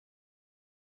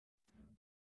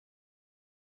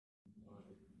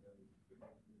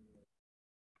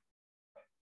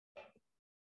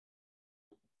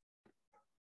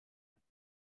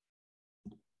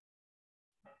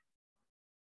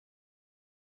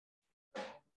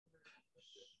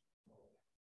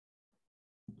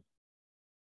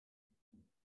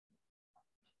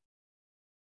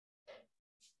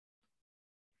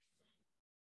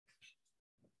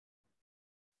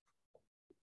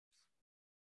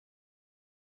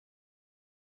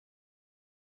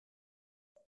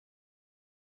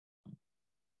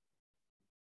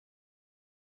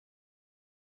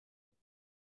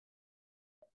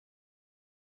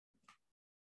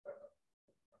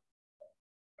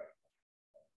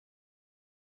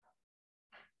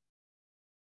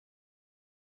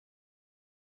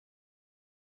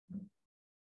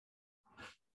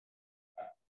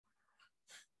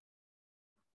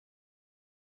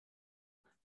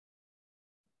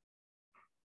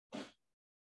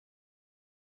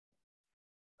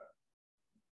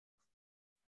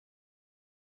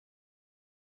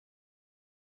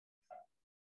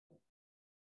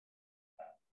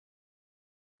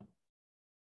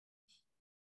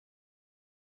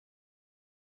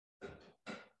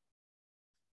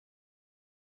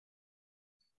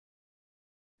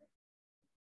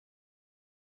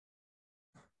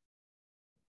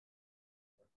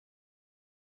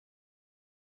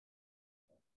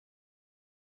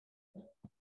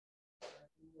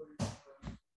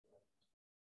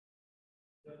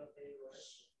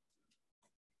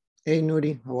Hey,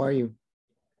 Nuri, how are you?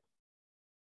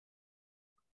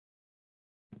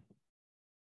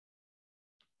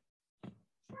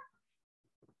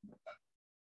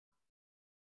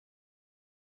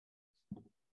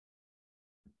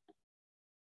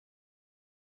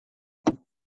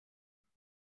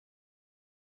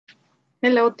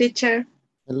 Hello, teacher.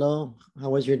 Hello,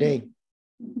 how was your day?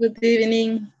 Good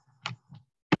evening.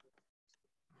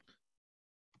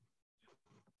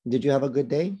 Did you have a good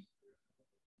day?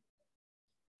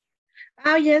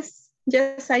 Oh, yes.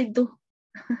 Yes, I do.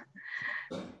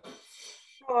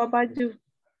 How about you?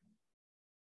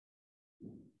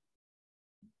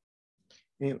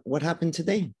 What happened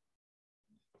today?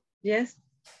 Yes,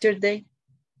 your day.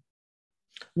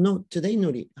 No, today,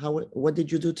 Nuri. What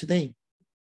did you do today?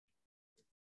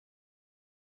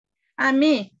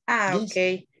 Me? Yes.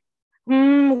 Okay.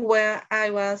 Well, I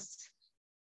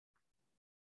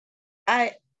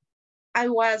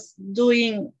was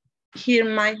doing here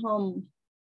my home,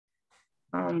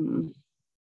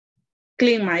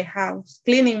 cleaning my house.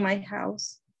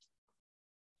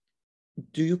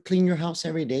 Do you clean your house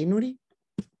every day, Nuri?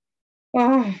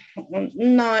 Oh,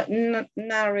 no,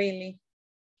 not really.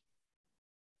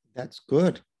 That's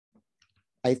good.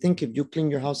 I think if you clean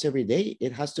your house every day,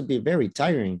 it has to be very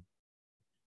tiring.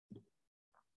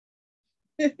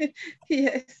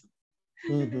 Yes.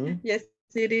 Mm-hmm. Yes,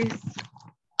 it is.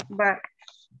 But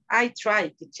I try,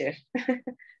 teacher.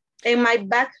 And my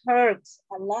back hurts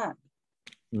a lot.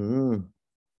 Mm.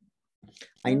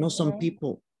 I know some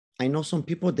people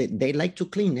that they like to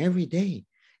clean every day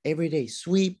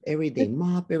sweep, every day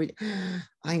mop, every day.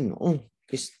 I know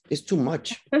it's too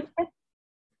much.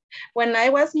 When I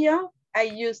was young, I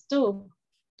used to,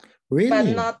 but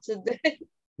Really? not today.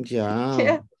 Yeah.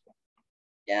 Yeah,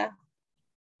 yeah,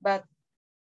 but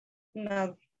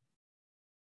no,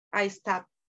 I stopped.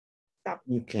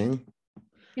 Okay.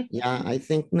 Yeah, I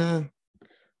think nah,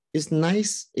 it's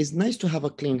nice. It's nice to have a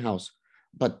clean house,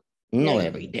 but not Yeah,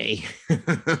 every day.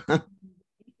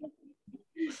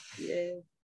 yeah.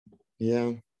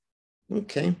 Yeah.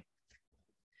 Okay.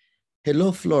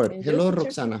 Hello, Flor. And you, Hello, teacher?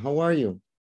 Roxana. How are you?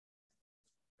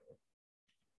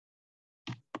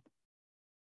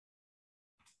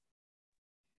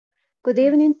 Good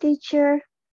evening, teacher.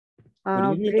 Good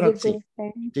evening, Pretty good, Roxy.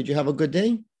 thanks. Did you have a good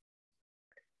day?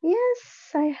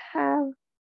 Yes, I have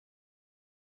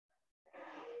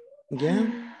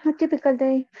Yeah. a typical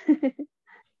day.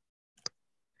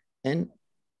 And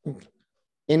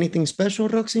anything special,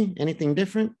 Roxy? Anything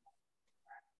different?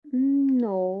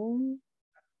 No.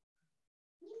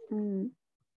 Mm,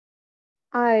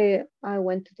 I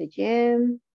went to the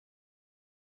gym.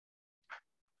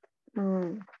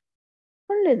 Mm,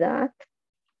 Only that.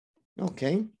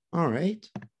 Okay. All right.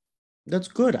 That's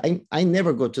good. I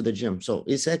never go to the gym, so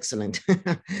it's excellent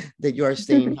that you are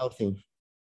staying healthy.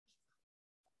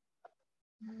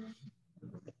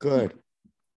 Good.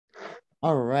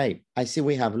 All right. I see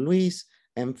we have Luis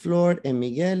and Flor and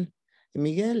Miguel.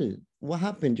 Miguel, what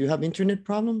happened? Do you have internet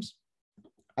problems?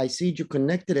 I see you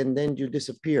connected and then you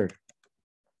disappeared.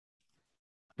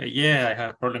 Yeah, I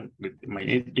have a problem with my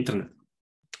internet,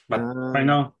 but right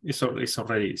now it's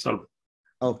already solved.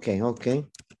 Okay, okay.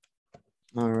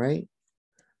 All right.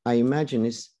 I imagine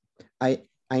I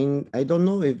don't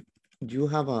know if you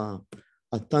have a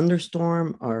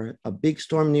thunderstorm or a big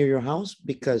storm near your house,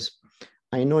 because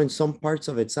I know in some parts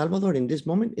of El Salvador in this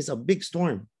moment is a big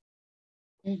storm.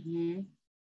 Mm-hmm.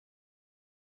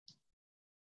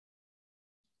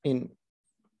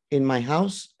 In my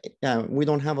house, we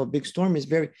don't have a big storm.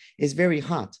 It's very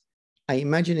hot. I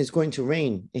imagine it's going to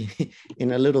rain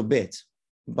in a little bit,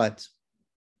 but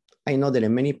I know that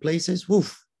in many places,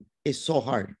 woof, it's so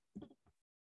hard.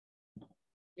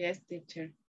 Yes,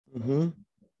 teacher. Mm-hmm.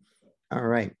 All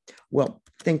right. Well,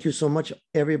 thank you so much,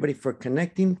 everybody, for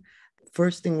connecting.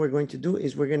 First thing we're going to do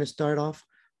is we're going to start off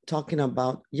talking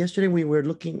about, yesterday we were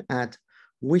looking at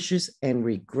wishes and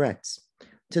regrets.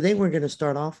 Today we're going to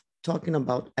start off talking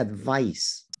about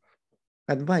advice.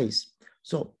 Advice.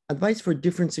 So advice for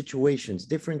different situations,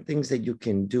 different things that you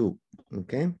can do,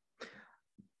 okay?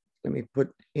 Let me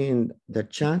put in the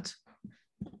chat.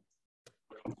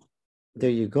 There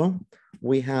you go.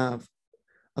 We have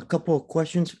a couple of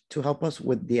questions to help us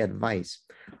with the advice.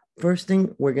 First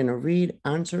thing, we're going to read,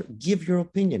 answer, give your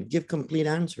opinion, give complete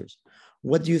answers.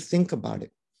 What do you think about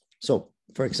it? So,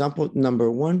 for example,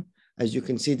 number one, as you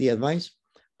can see the advice,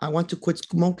 I want to quit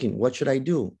smoking. What should I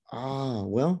do?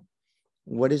 Well,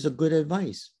 what is a good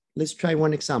advice? Let's try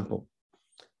one example.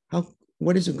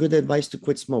 What is a good advice to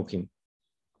quit smoking?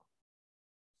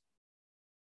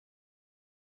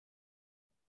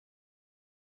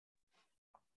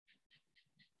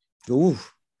 Ooh,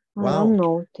 I Wow. don't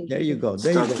know, There you teacher. go.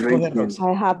 There you Stop go. Go ahead, drinking. Roxy.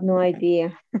 I have no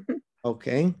idea.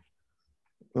 Okay.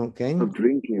 Okay. Stop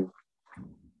drinking.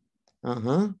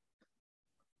 Uh-huh.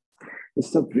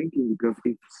 Stop drinking because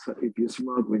if you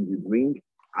smoke when you drink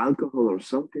alcohol or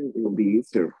something, it will be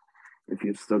easier if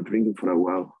you stop drinking for a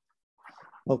while.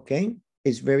 Okay.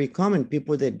 It's very common.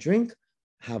 People that drink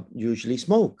have usually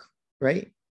smoke,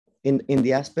 right? In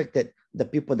the aspect that the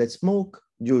people that smoke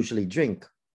usually drink.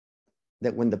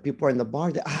 That when the people are in the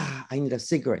bar, they, I need a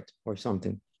cigarette or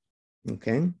something.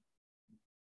 Okay.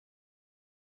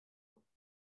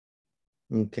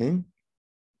 Okay.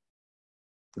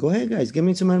 Go ahead, guys. Give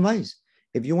me some advice.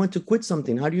 If you want to quit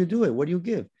something, how do you do it? What do you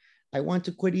give? I want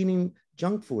to quit eating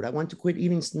junk food. I want to quit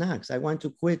eating snacks. I want to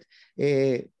quit,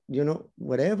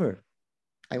 whatever.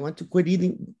 I want to quit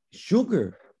eating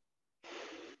sugar.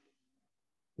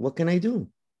 What can I do?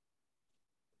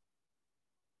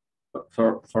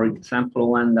 For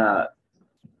example,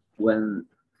 when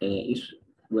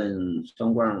when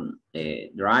someone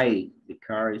drive the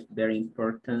car is very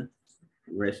important.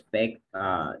 Respect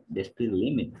the speed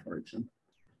limit, for example.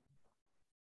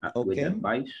 With Okay.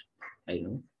 advice, I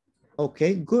know.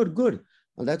 Okay, good, good.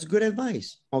 Well, that's good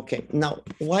advice. Okay, now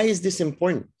why is this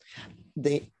important?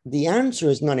 The answer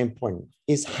is not important.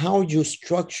 It's how you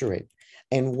structure it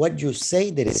and what you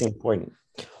say that is important.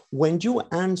 When you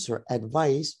answer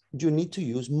advice, you need to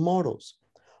use modals.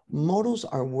 Modals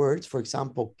are words, for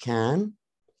example, can,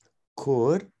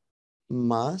 could,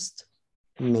 must,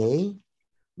 may,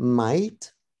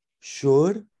 might,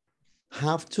 should,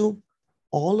 have to.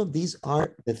 All of these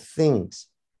are the things.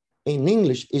 In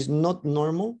English, it's not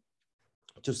normal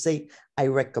to say, I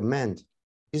recommend.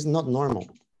 It's not normal.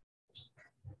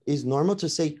 It's normal to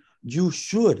say, you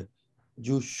should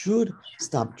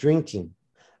stop drinking.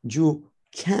 You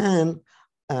can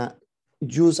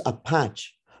use a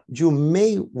patch. You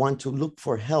may want to look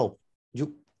for help.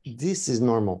 This is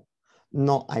normal.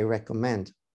 No, I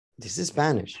recommend. This is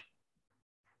Spanish.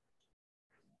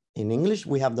 In English,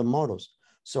 we have the modals.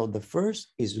 So the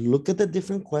first is look at the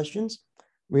different questions.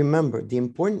 Remember, the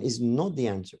important is not the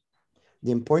answer.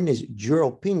 The important is your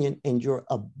opinion and your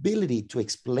ability to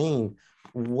explain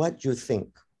what you think.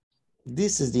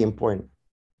 This is the important.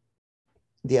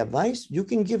 The advice, you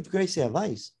can give Gracie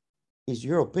advice, is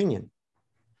your opinion.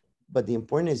 But the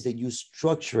important is that you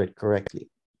structure it correctly.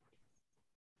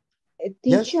 Teacher,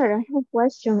 Yes? I have a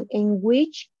question. In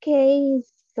which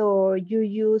case so you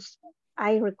use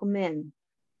I recommend?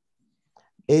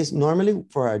 Is normally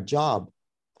for a job.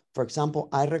 For example,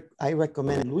 I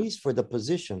recommend Luis for the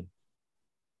position.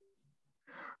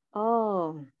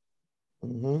 Oh,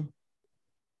 Mm-hmm.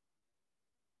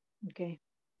 okay.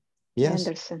 Yes. I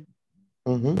understand.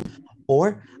 Mm-hmm.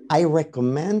 Or I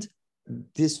recommend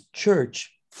this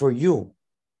church for you.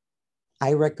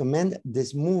 I recommend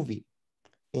this movie.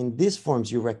 In these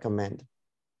forms you recommend.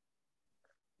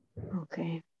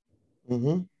 Okay.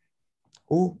 Mm-hmm.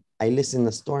 Oh, I listen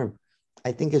a storm.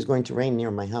 I think it's going to rain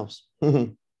near my house.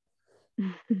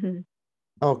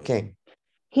 Okay.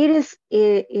 Here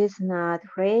it is not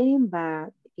raining, but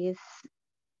it's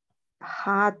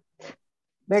hot,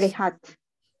 very hot.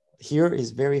 Here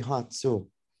is very hot too.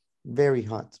 Very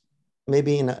hot.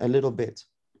 Maybe in a little bit.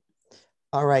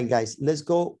 All right, guys, let's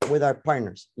go with our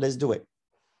partners. Let's do it.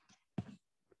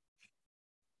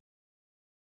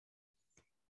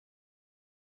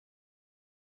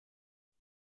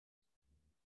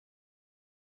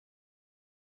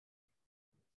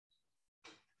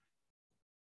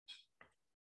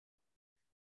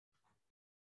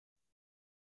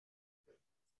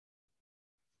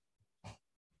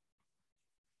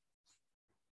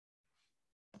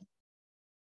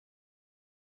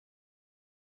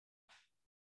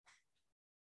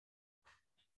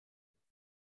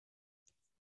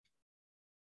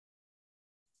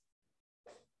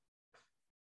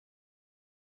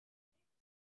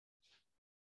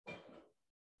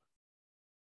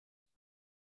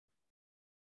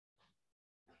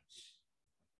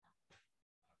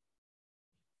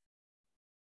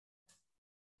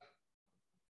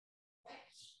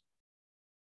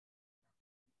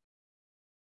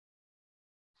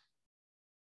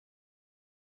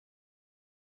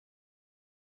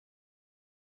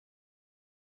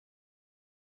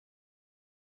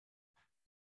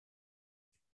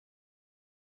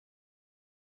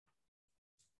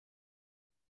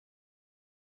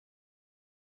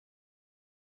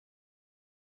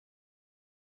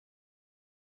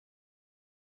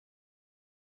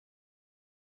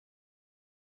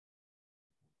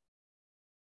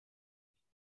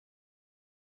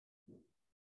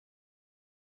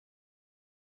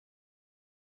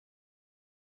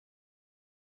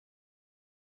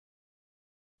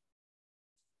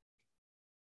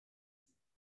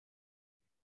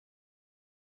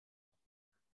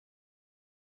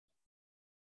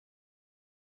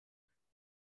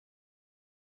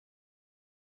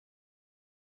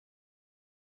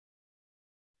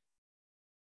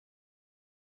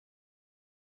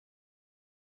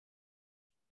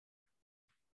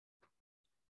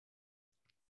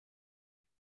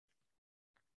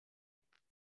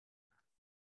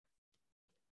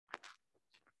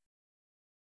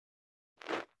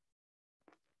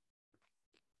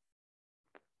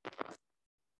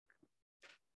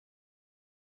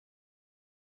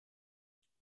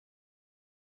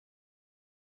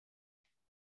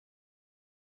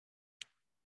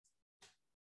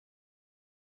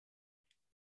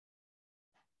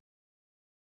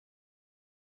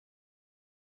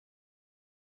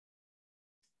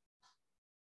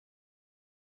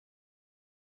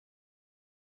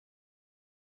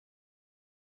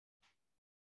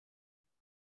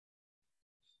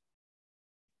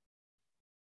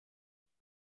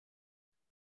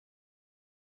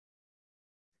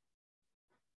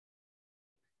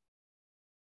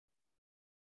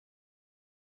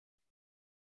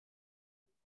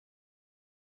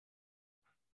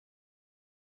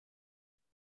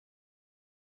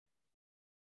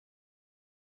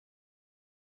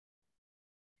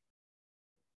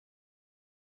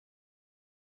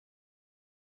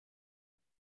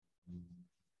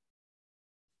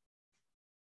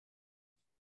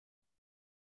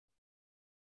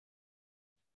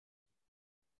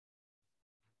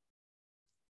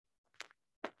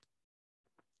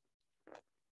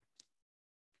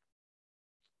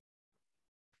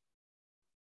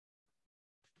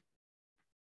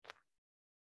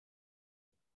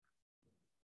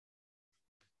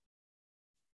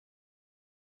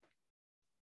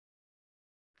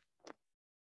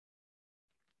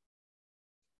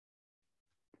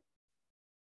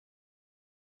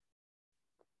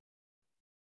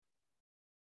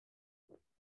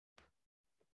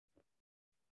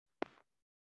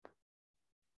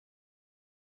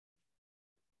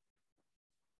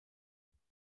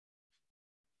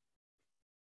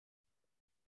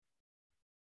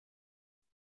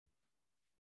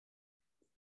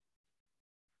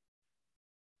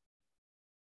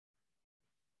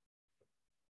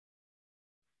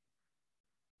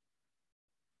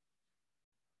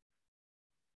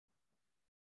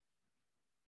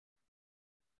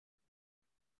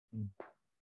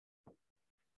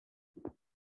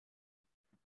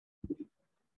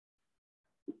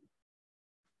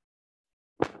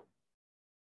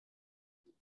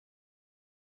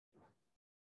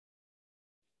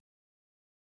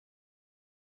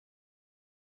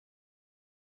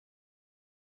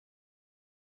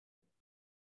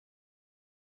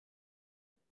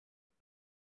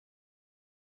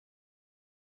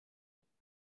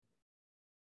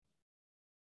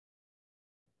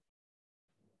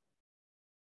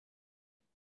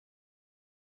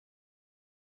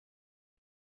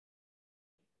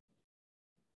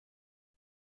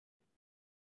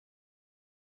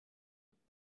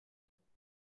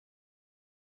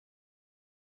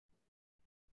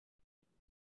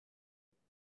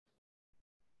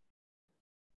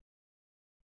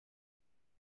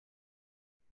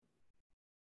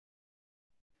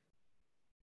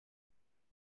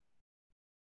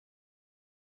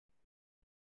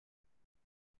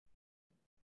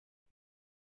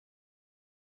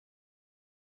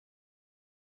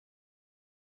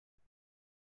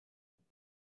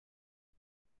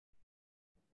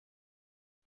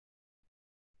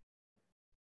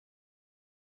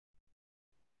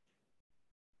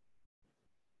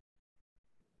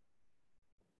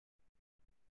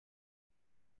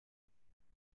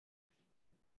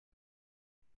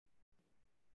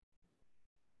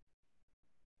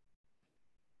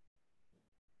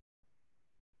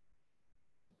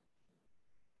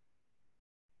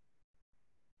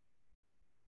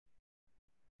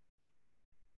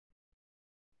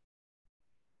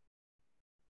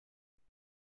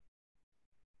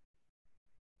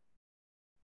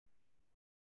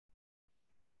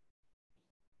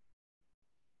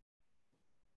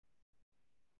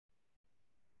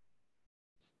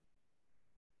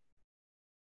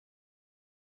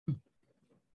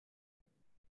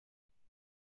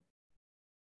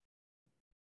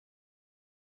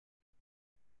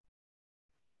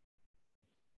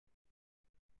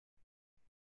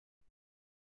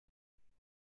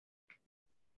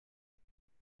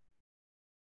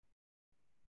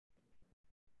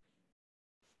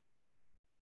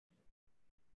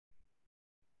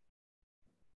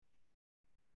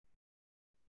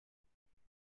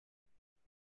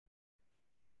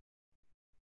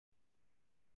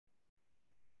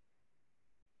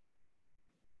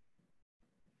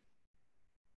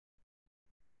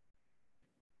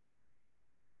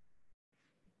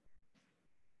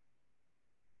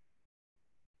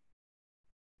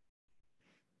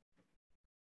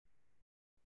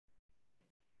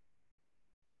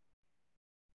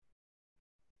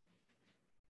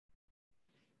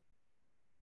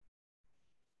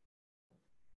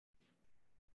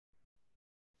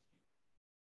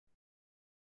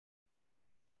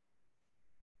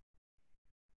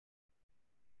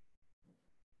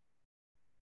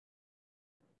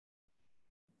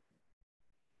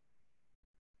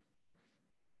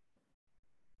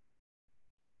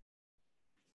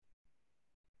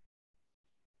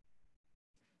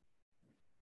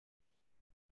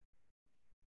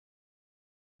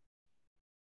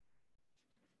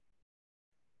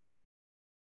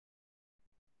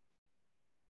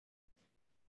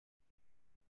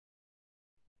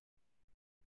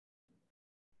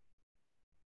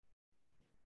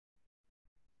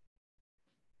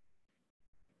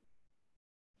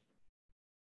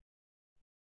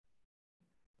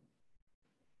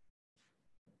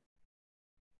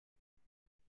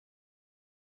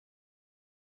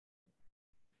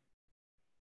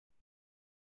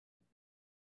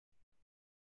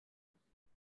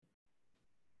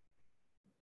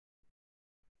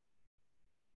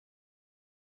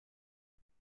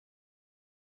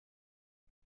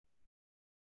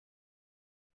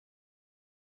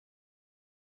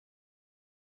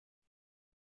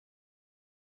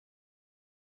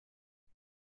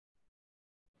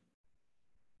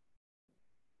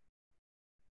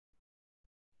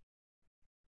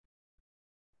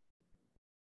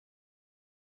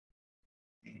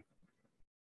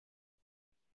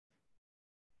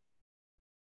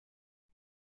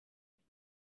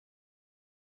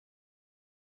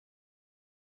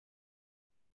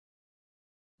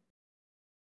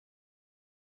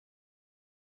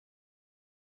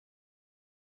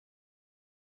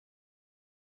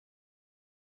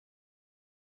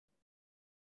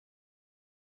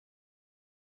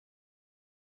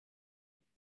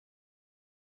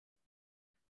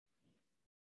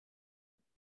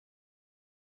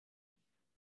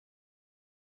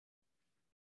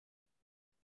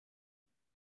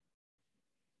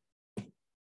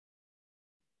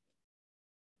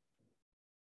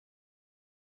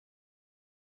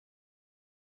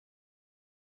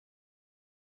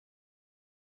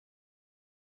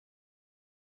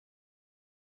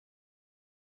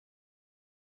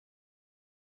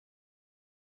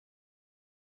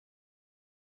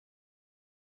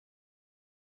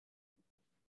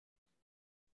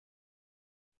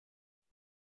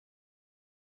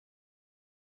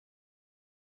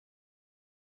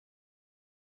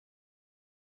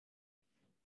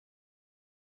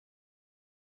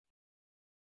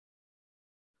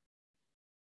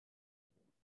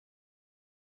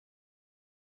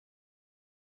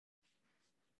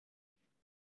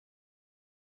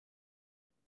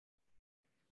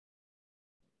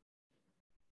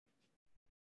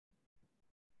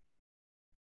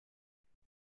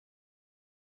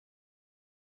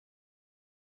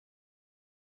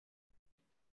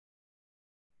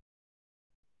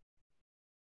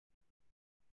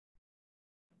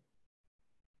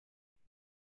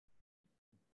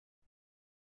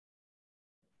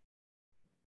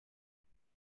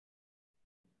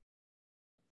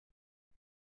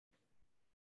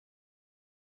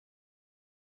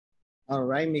 All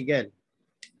right, Miguel.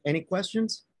 Any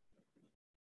questions?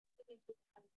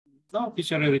 No,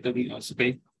 teacher, everything is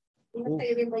okay. Let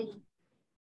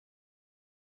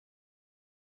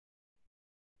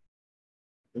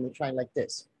me try like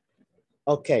this.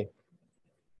 Okay.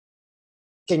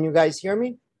 Can you guys hear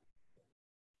me?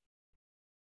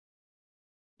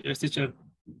 Yes, teacher.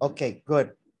 Okay,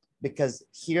 good. Because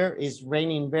here is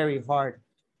raining very hard.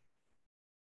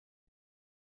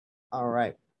 All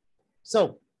right.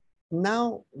 So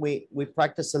now we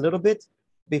practice a little bit.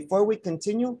 Before we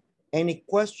continue, any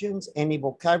questions, any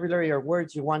vocabulary or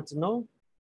words you want to know?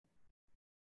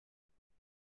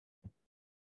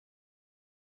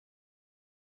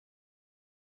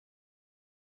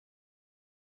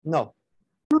 No.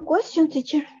 No question,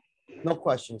 teacher. No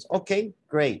questions. Okay,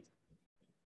 great.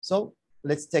 So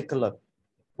let's take a look.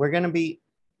 We're going to be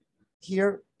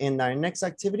here in our next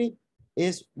activity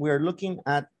is we're looking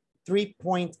at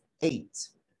 3.8.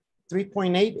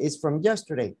 3.8 is from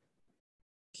yesterday.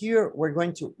 Here, we're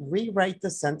going to rewrite the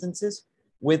sentences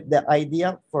with the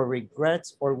idea for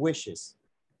regrets or wishes.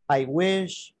 I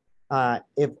wish,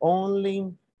 if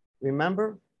only,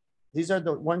 remember? These are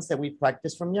the ones that we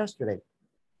practiced from yesterday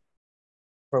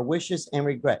for wishes and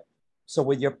regret. So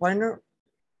with your partner,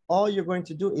 all you're going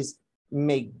to do is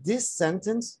make this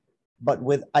sentence, but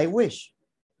with I wish.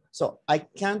 So I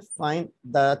can't find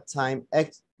the time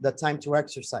to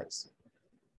exercise,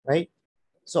 right?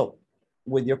 So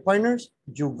with your partners,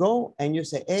 you go and you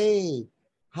say, hey,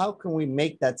 how can we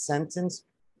make that sentence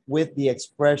with the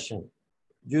expression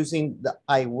using the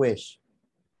I wish?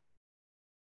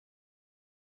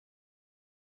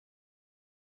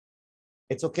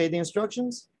 It's okay, the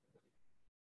instructions?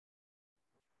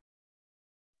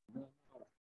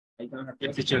 I don't have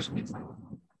Yes, teacher.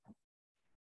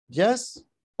 Yes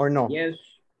or no? Yes,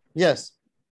 Yes.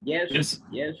 yes, Yes.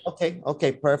 yes. Okay,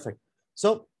 okay, perfect.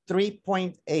 So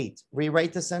 3.8,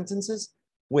 rewrite the sentences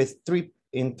with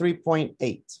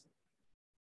 3.8.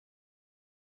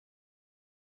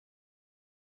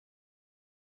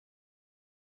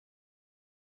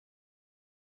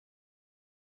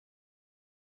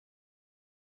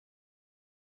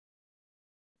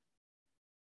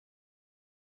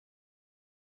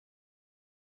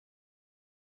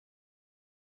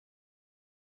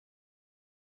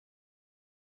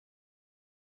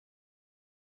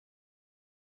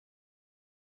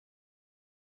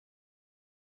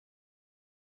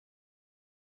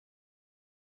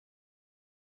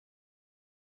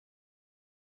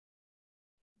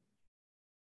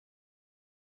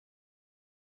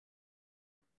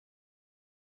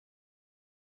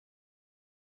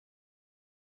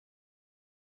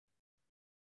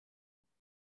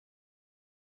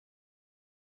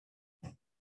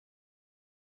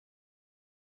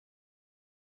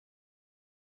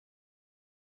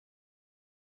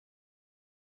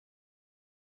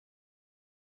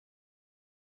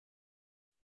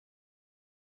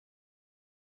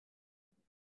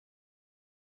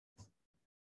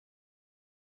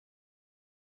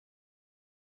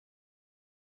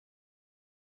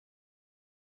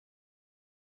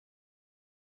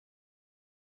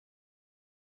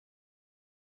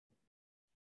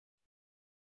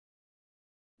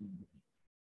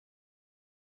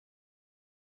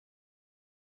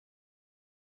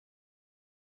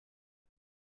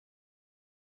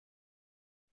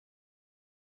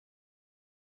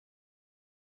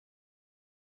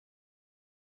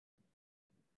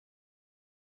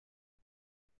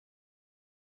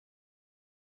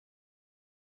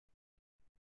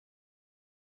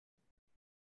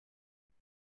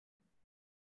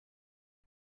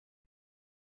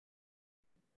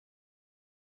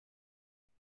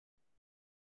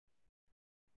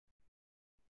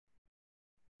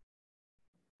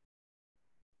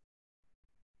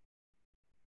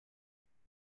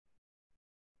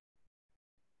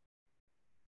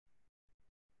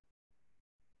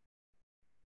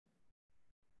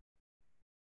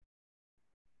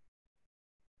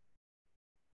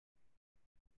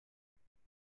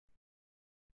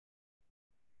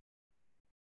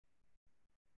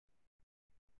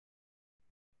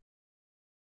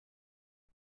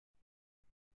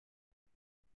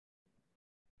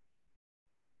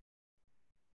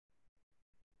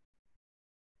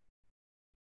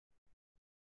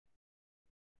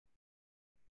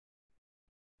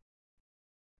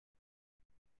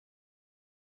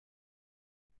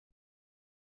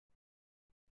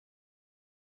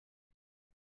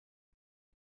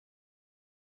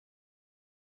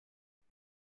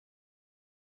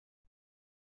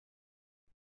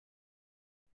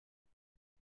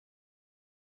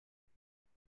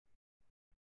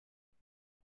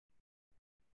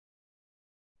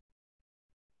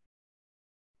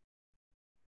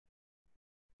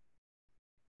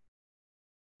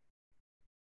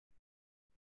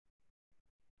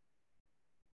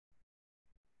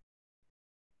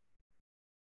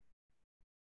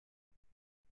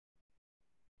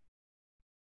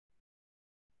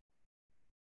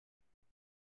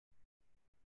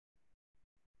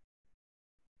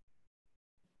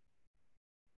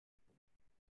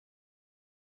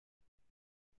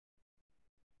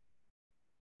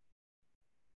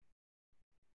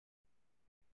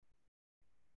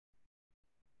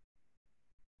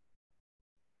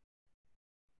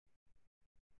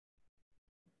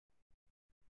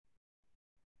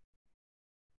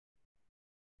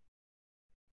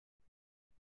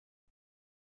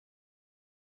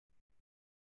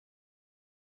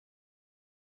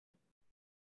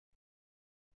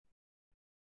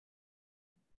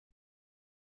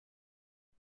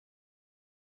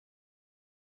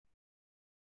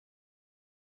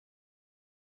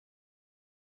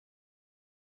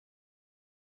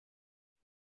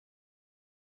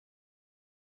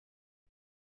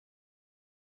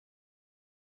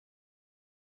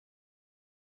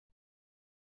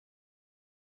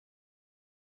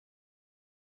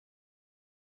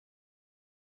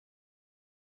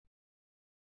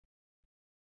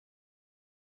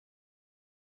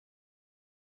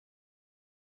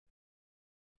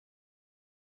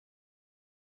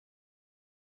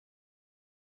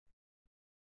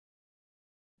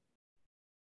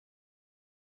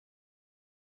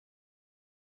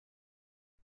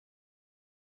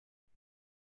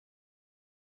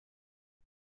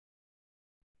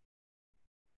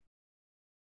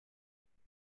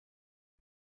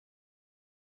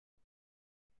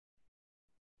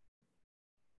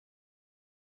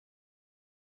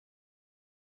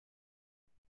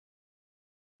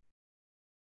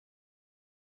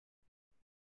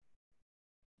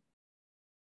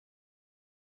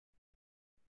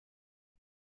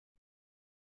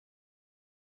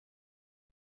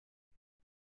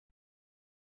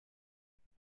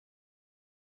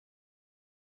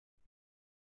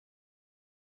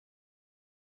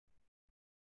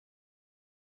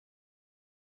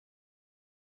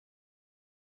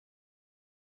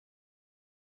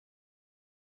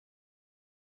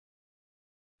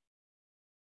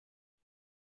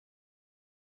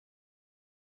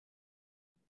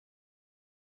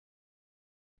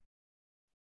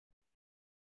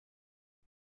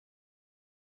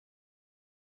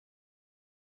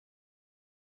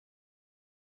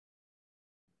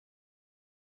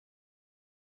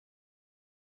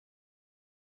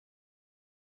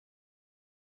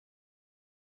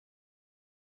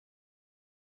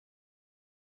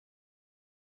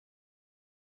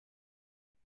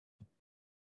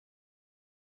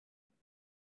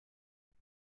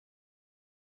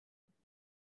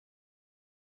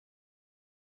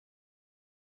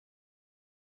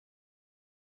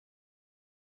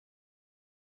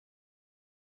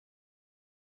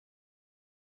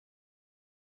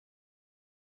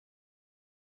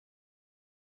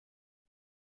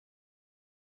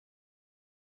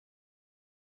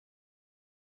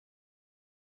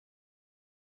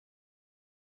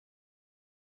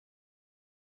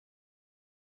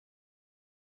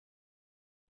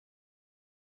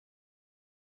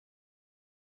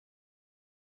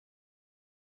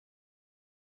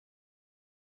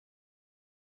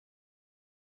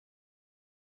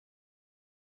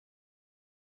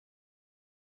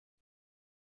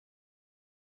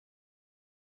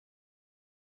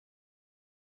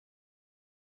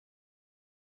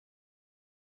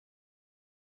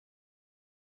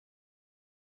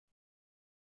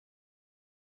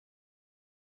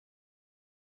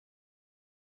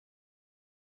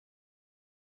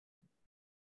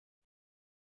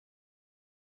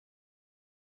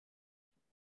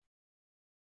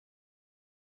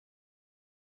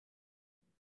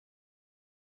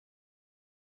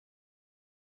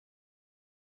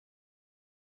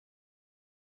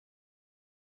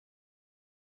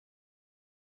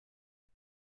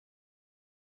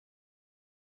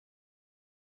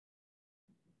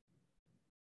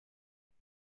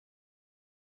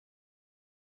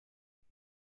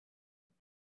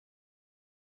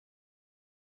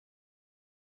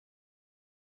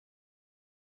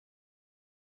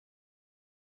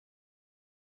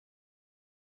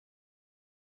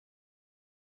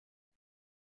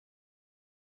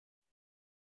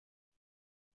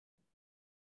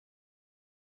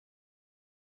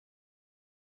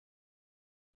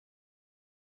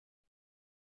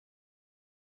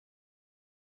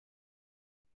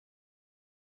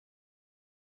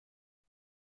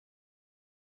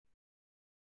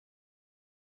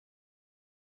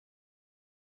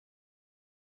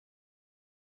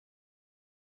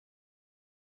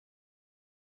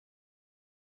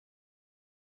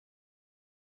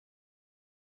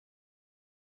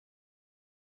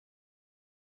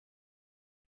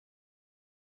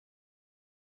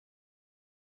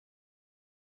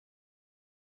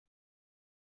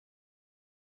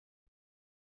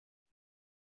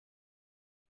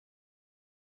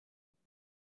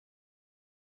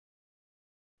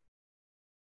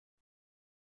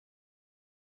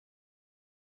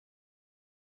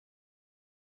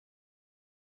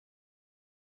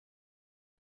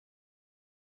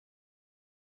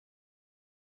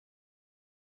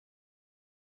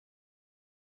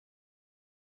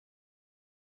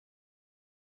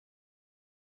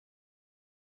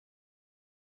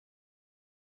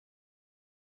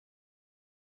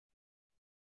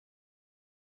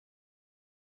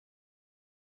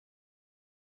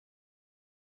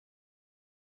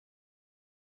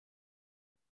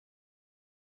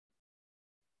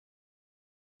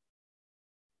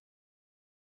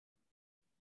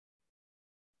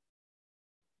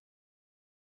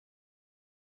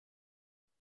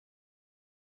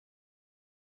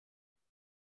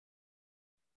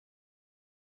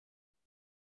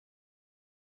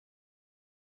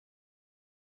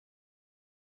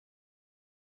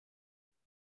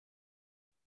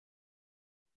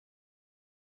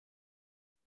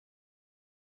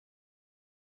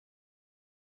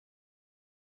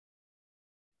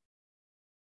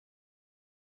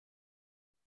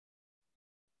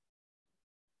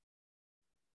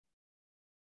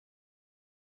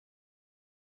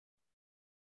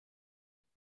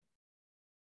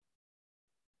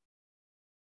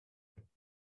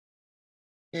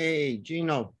 Hey,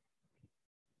 Gino.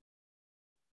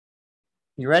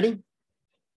 You ready?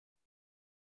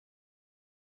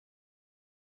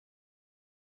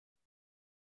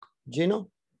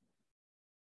 Gino?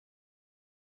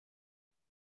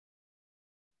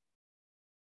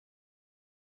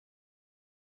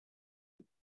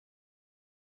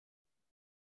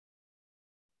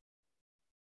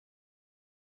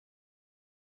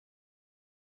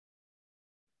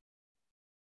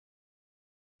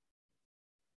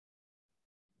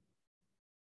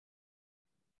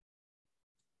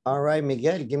 All right,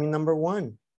 Miguel, give me number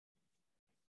one.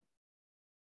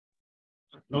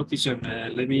 No, teacher,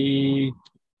 let me,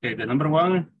 okay, the number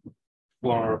one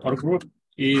for our group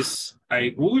is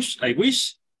I wish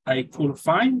I could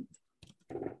find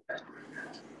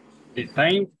the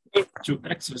time to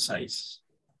exercise.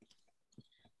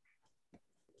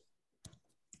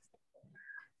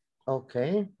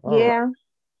 Okay. All Yeah. right.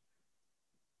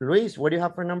 Luis, what do you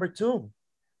have for number two?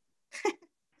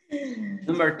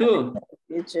 Number two,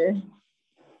 Teacher.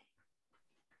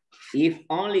 if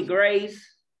only grades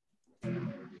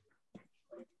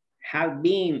had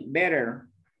been better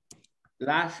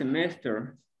last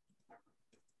semester,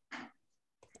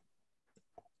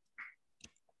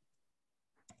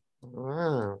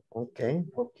 Ah, okay,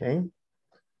 okay.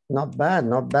 Not bad,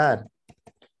 not bad.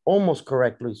 Almost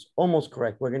correct, Luis. Almost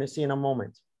correct. We're going to see in a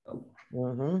moment.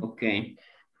 Mm-hmm. okay.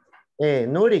 Hey,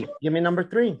 Nuri, give me number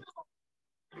three.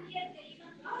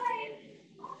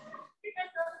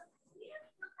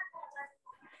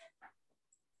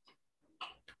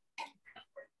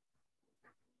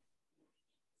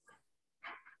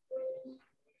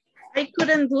 I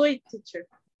couldn't do it, teacher.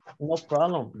 No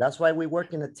problem. That's why we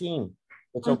work in a team.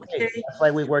 It's okay. Okay. That's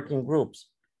why we work in groups.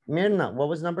 Mirna, what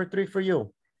was number three for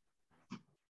you?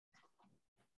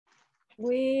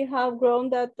 We have grown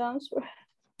that answer.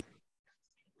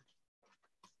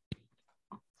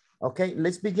 Okay,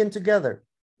 let's begin together.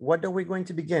 What are we going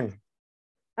to begin?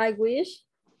 I wish.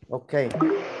 Okay.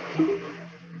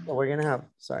 So we're gonna have,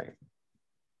 sorry.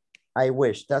 I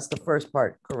wish, that's the first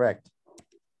part, correct.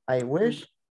 I wish.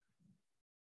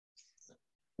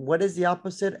 What is the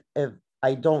opposite of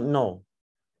I don't know?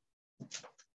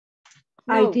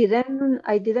 I No.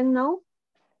 didn't know.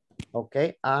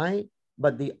 Okay,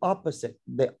 but the opposite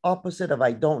of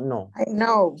I don't know. I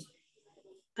know.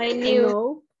 I knew.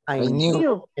 No. I knew.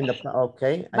 knew. In the,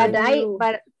 okay.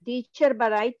 But teacher,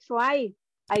 but I tried.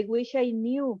 I wish I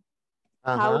knew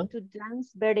how to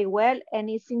dance very well, and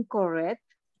it's incorrect.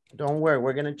 Don't worry,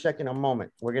 we're gonna check in a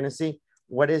moment. We're gonna see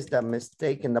what is the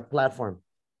mistake in the platform.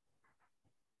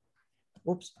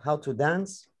 Oops, how to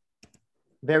dance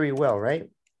very well, right?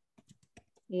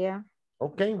 Yeah.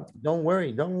 Okay, don't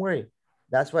worry, don't worry.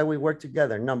 That's why we work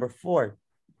together. Number four.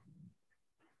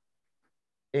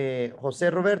 Jose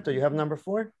Roberto, you have number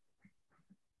four?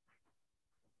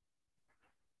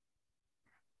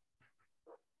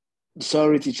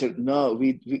 Sorry, teacher. No,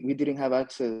 we didn't have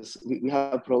access. We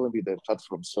have a problem with the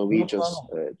platform, so we No just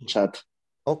problem. chat.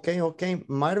 Okay, okay.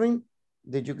 Marvin,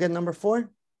 did you get number four?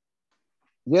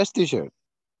 Yes, teacher.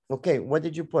 Okay, what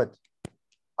did you put?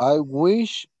 I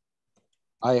wish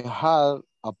I had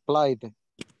applied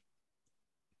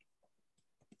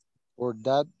for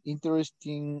that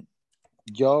interesting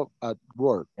job at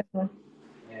work.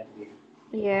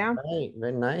 Yeah. Right,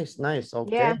 very nice, nice.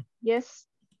 Okay. Yeah. Yes.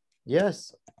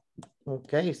 Yes.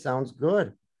 Okay, sounds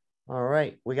good. All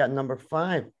right, we got number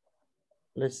five.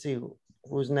 Let's see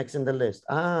who's next in the list.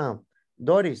 Ah,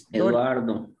 Doris.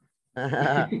 Eduardo.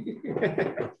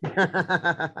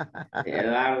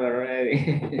 Eduardo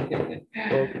already.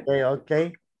 Okay,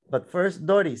 okay. But first,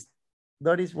 Doris.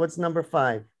 Doris, what's number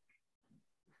five?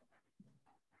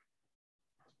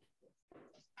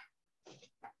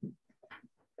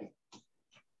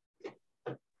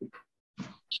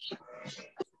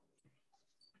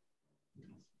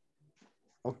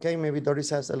 Okay, maybe Doris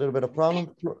has a little bit of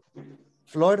problem.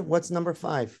 Flor, what's number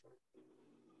five?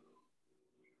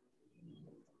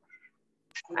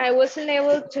 I wasn't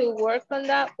able to work on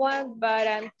that one, but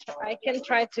I can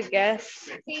try to guess.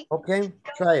 Okay,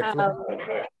 try it. Flor.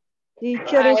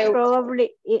 Teacher is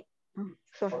probably.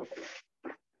 Sorry.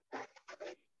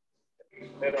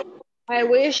 I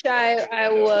wish I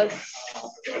was.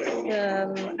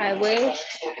 I wish.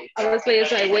 Obviously,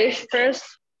 it's I wish first.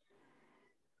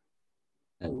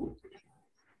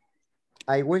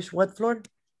 I wish what, Flor?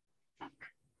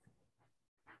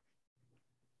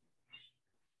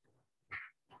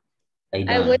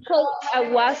 I wish I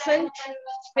wasn't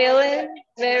feeling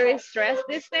very stressed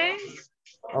these days.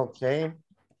 Okay.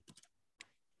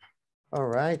 All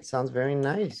right, sounds very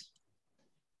nice.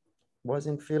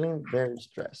 Wasn't feeling very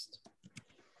stressed.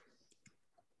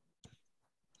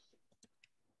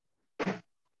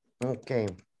 Okay,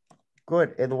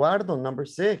 good. Eduardo, number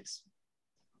 6.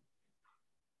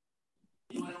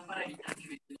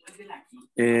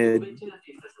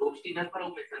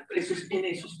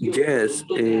 Yes,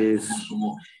 is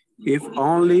if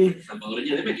only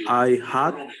I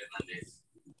had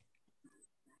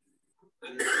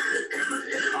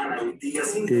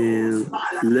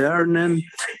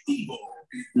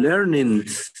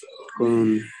learnings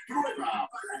on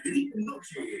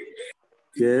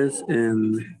yes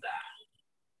and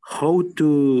how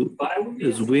to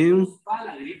swim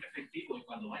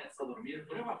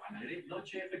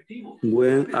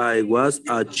when I was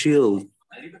a child.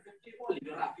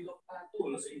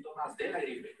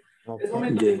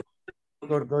 Okay. Yeah.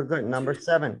 Good, good, good. Number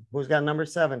 7. Who's got number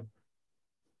 7?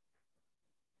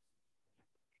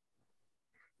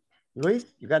 Luis,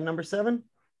 you got number 7?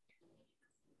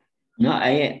 No,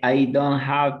 I don't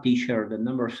have teacher, the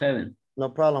number 7. No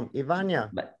problem. Ivania.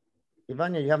 But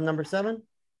Ivania, you have number 7?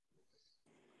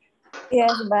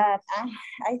 Yes, but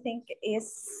I think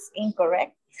it's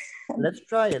incorrect. Let's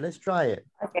try it. Let's try it.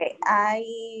 Okay,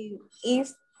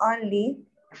 if only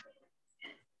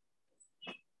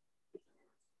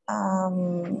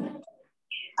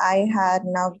I had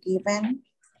not given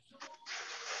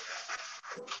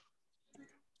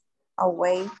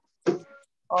away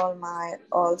all my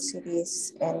old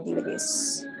CDs and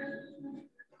DVDs.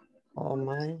 All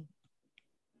mine.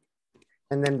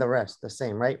 And then the rest, the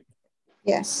same, right?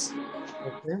 Yes.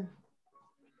 Okay.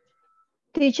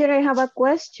 Teacher, I have a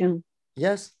question.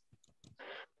 Yes.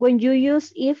 When you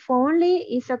use if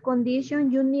only is a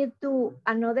condition, you need to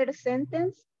another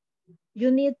sentence.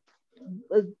 You need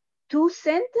 2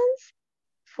 sentences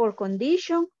for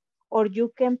condition, or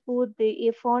you can put the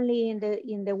if only in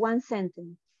the 1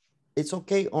 sentence. It's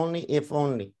okay only if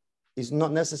only. It's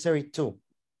not necessary to.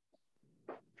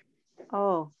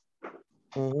 Oh.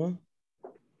 Mm-hmm.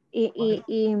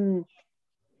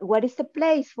 What is the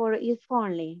place for if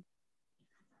only?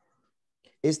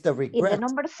 It's the regret. In the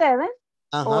number 7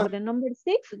 or the number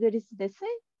 6, that is the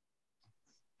same.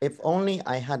 If only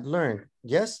I had learned.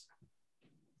 Yes?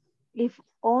 If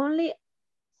only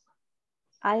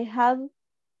I have.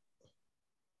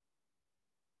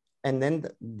 And then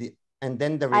the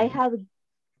I have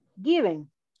given.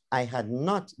 I had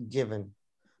not given,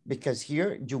 because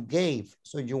here you gave,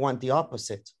 so you want the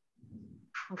opposite.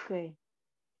 Okay.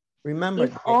 Remember.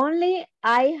 If only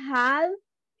I had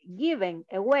given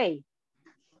away.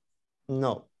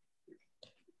 No.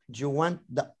 You want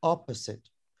the opposite.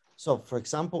 So for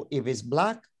example, if it's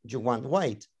black, you want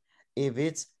white. If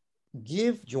it's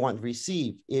give, you want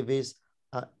receive. If it's,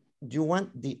 you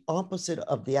want the opposite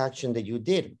of the action that you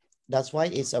did. That's why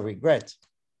it's a regret.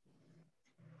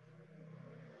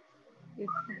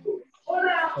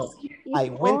 So I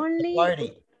went to a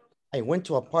party. I went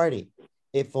to a party.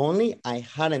 If only I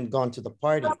hadn't gone to the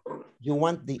party. You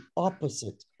want the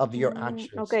opposite of your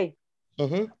actions. Okay.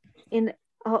 Mm-hmm.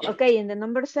 Okay, in the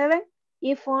number 7,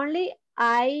 if only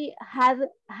I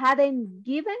hadn't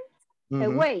given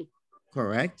away.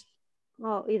 Correct.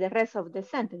 Oh, in the rest of the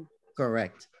sentence.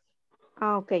 Correct.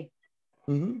 Okay.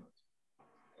 Mm-hmm.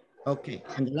 Okay,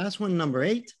 and the last one, number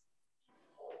 8.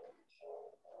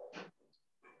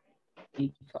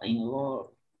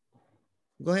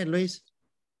 Go ahead, Luis.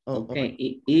 Oh,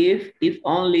 okay, if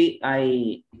only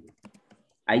I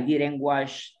didn't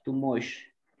wash too much.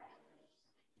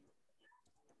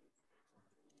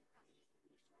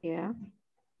 Yeah.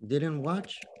 Didn't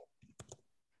watch.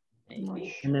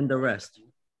 Maybe. And then the rest.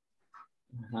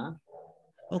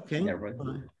 Okay.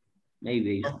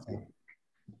 Maybe. Okay.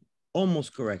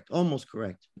 Almost correct. Almost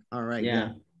correct. All right.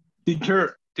 Yeah.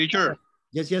 Teacher.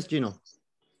 Yes, Gino.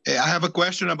 I have a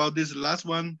question about this last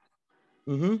one.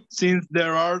 Mm-hmm. Since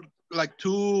there are like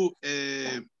 2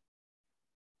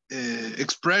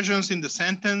 expressions in the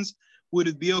sentence, would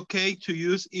it be okay to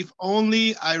use if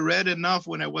only I read enough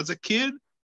when I was a kid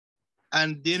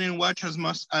and didn't watch as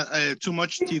much too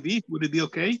much TV? Would it be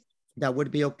okay? That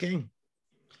would be okay.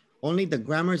 Only the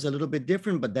grammar is a little bit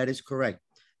different, but that is correct.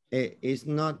 It's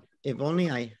not if only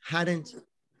I hadn't,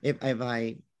 if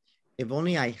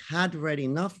only I had read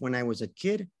enough when I was a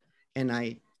kid and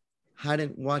I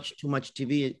hadn't watched too much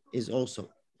TV is also.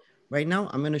 Right now,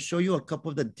 I'm going to show you a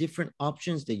couple of the different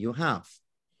options that you have.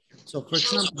 So for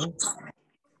example,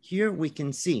 here we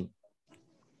can see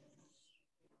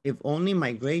if only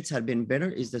my grades had been better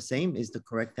is the same, is the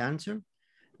correct answer.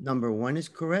 Number 1 is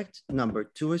correct. Number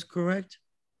 2 is correct.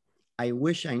 I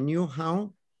wish I knew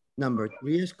how. Number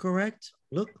 3 is correct.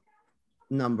 Look,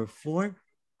 number 4.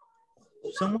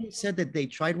 Someone said that they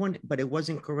tried one, but it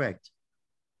wasn't correct.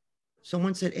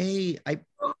 Someone said, hey, I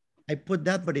put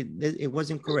that, but it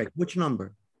wasn't correct. Which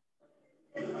number?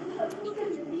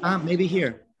 Maybe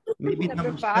here. Maybe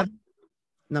number 7.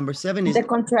 Number 7 is the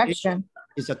contraction.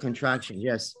 Is a contraction,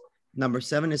 yes. Number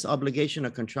 7 is obligation,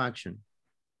 a contraction.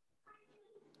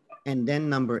 And then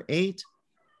number 8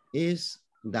 is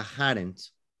the hadn't.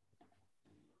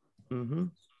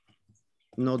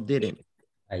 No, didn't.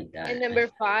 And number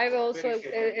 5 also,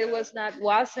 it was not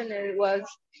wasn't, it was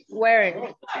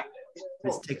weren't.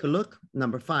 Let's take a look.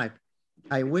 Number 5.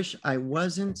 I wish I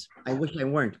wasn't. I wish I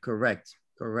weren't. Correct.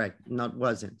 Correct. Not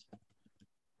wasn't.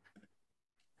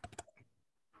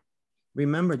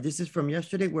 Remember, this is from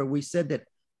yesterday where we said that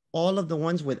all of the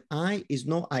ones with I is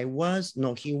no I was,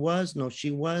 no he was, no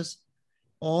she was.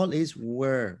 All is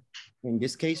were. In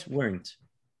this case, weren't.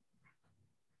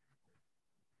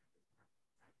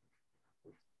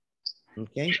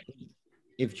 Okay.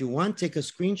 If you want, take a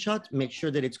screenshot, make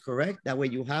sure that it's correct. That way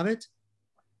you have it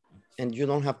and you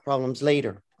don't have problems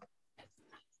later.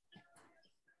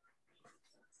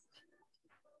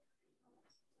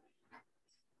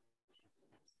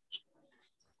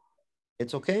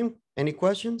 It's okay. Any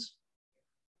questions?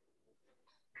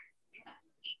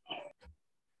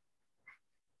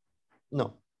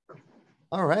 No.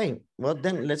 All right. Well,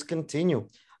 then let's continue.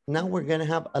 Now we're going to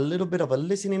have a little bit of a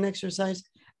listening exercise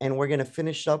and we're going to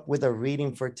finish up with a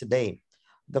reading for today.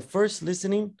 The first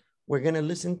listening, we're going to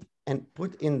listen and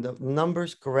put in the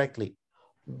numbers correctly.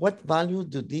 What value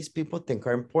do these people think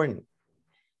are important?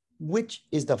 Which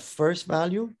is the first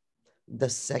value, the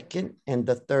second, and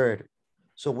the third?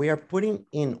 So we are putting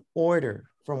in order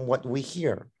from what we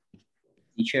hear.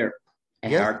 Teacher, I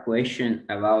have a question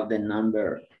about the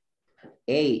number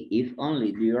A, if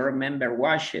only. Do you remember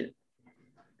wash it?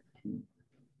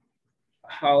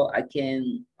 How I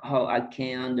can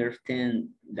understand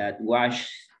that wash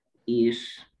is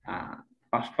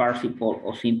past participle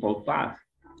or simple past?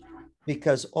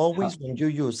 Because always when you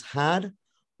use had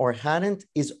or hadn't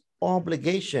is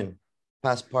obligation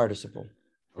past participle.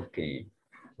 Okay.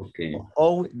 Okay.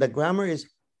 Oh, the grammar is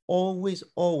always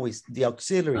the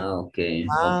auxiliary. Okay.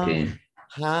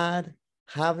 Had,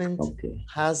 haven't,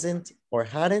 hasn't, or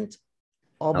hadn't.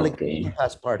 Obligation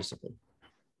past participle.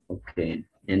 Okay.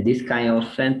 And this kind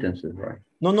of sentences, right?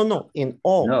 No. In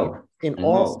all. No. In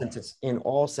all sentences. In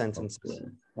all sentences.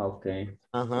 Okay.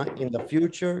 In the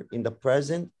future, in the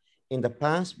present, in the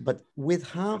past, but with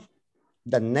have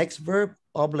the next verb,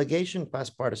 obligation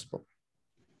past participle.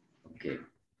 Okay.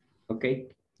 Okay.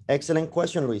 Excellent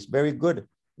question, Luis. Very good.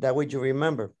 That way you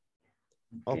remember.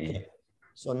 Okay.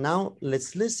 So now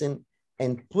let's listen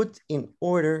and put in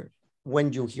order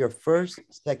when you hear first,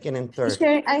 second, and third.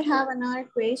 Sure, I have another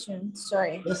question.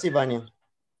 Sorry. Yes, Ivania.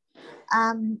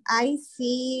 I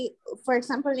see, for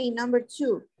example, in number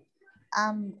 2,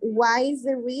 why is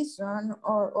the reason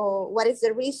or what is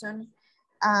the reason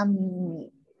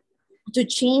to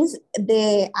change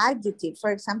the adjective?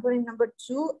 For example, in number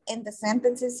 2, and the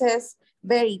sentence says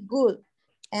very good,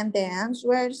 and the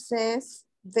answer says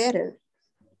better.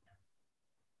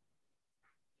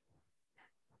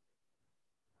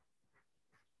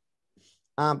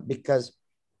 Because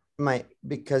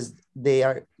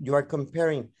you are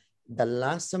comparing the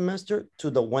last semester to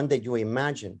the one that you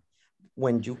imagine.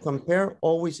 When you compare,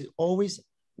 always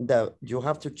you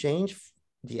have to change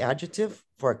the adjective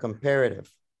for a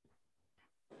comparative.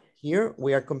 Here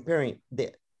we are comparing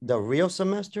the real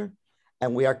semester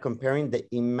and we are comparing the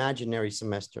imaginary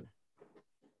semester.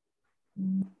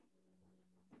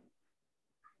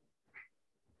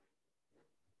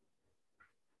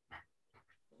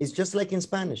 It's just like in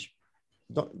Spanish.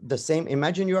 The same,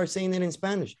 imagine you are saying it in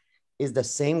Spanish, is the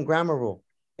same grammar rule.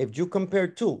 If you compare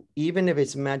two, even if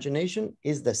it's imagination,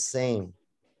 is the same.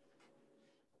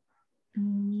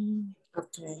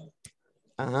 Okay.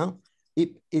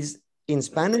 It is in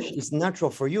Spanish, it's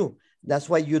natural for you. That's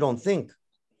why you don't think.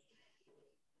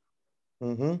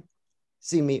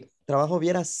 Si mi trabajo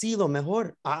hubiera sido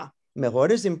mejor,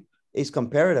 mejor is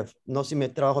comparative. No si mi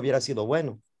trabajo hubiera sido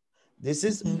bueno. This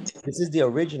is the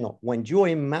original. When you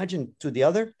imagine to the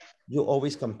other, you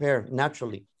always compare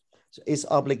naturally. So it's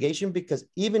obligation because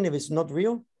even if it's not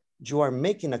real, you are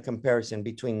making a comparison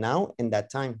between now and that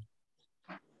time.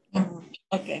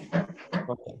 Okay.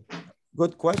 Okay.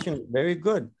 Good question. Very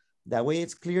good. That way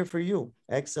it's clear for you.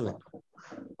 Excellent.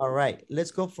 All right.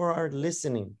 Let's go for our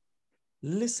listening.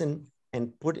 Listen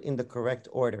and put in the correct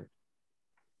order.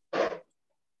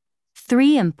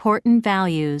 3 important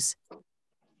values.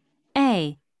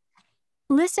 A.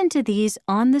 Listen to these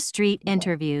on-the-street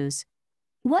interviews.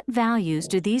 What values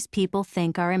do these people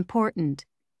think are important?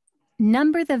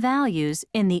 Number the values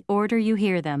in the order you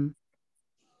hear them.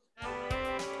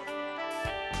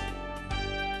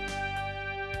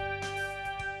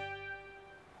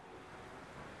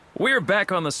 We're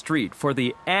back on the street for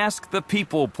the Ask the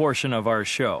People portion of our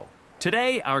show.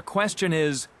 Today, our question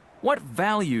is, what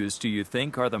values do you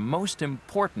think are the most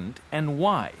important and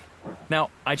why? Now,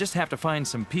 I just have to find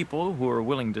some people who are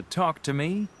willing to talk to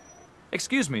me.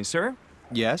 Excuse me, sir.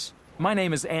 Yes? My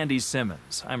name is Andy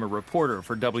Simmons. I'm a reporter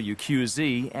for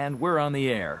WQZ, and we're on the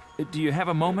air. Do you have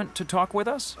a moment to talk with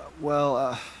us?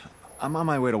 I'm on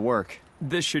my way to work.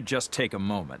 This should just take a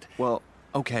moment. Well,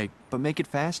 okay, but make it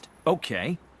fast.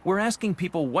 Okay. We're asking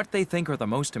people what they think are the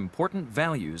most important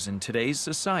values in today's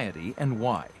society and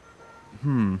why.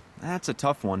 That's a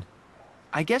tough one.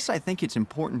 I guess I think it's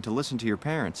important to listen to your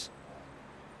parents.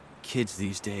 Kids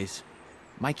these days.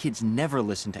 My kids never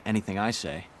listen to anything I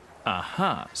say.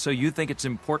 Aha, so you think it's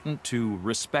important to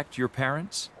respect your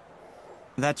parents?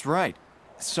 That's right.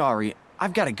 Sorry,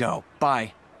 I've got to go.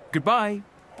 Bye. Goodbye.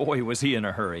 Boy, was he in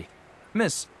a hurry.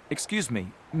 Miss, excuse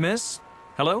me. Miss?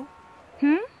 Hello?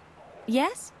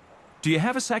 Yes? Do you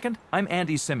have a second? I'm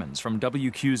Andy Simmons from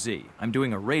WQZ. I'm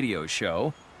doing a radio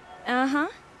show. Uh-huh.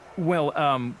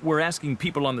 Well, we're asking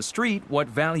people on the street what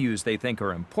values they think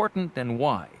are important and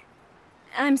why.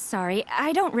 I'm sorry,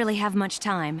 I don't really have much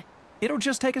time. It'll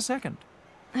just take a second.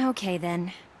 Okay,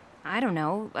 then. I don't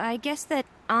know. I guess that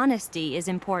honesty is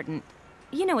important.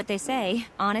 You know what they say,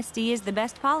 honesty is the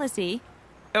best policy.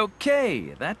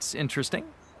 Okay, that's interesting.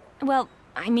 Well,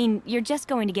 I mean, you're just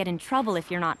going to get in trouble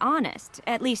if you're not honest.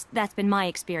 At least that's been my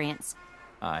experience.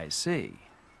 I see.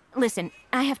 Listen,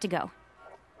 I have to go.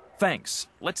 Thanks.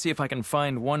 Let's see if I can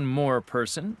find one more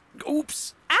person.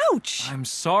 Oops! Ouch! I'm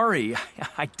sorry.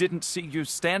 I didn't see you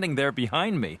standing there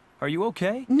behind me. Are you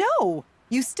okay? No!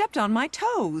 You stepped on my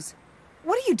toes.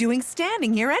 What are you doing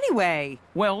standing here anyway?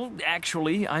 Well,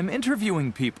 actually, I'm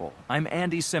interviewing people. I'm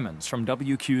Andy Simmons from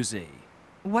WQZ.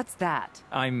 What's that?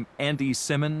 I'm Andy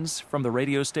Simmons from the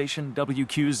radio station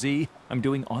WQZ. I'm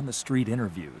doing on-the-street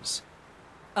interviews.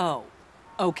 Oh,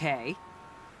 okay.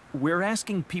 We're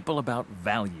asking people about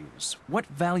values. What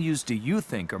values do you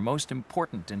think are most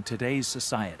important in today's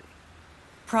society?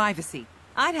 Privacy.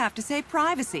 I'd have to say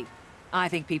privacy. I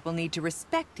think people need to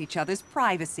respect each other's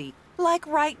privacy. Like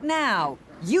right now.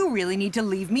 You really need to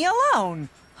leave me alone.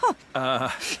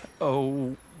 Huh.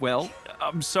 Oh, well,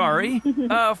 I'm sorry.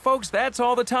 Folks, that's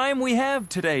all the time we have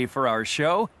today for our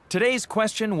show. Today's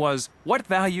question was, what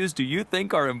values do you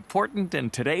think are important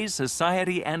in today's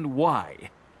society and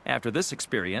why? After this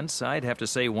experience, I'd have to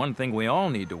say one thing we all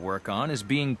need to work on is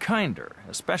being kinder,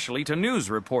 especially to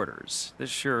news reporters. This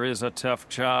sure is a tough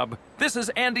job. This is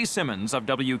Andy Simmons of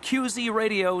WQZ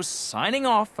Radio signing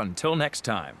off until next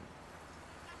time.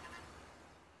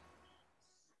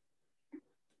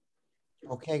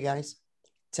 Okay, guys,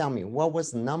 tell me, what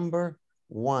was number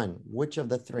one? Which of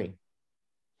the three?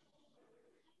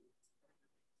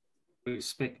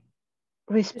 Respect.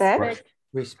 Respect.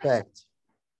 Respect.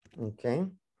 Okay.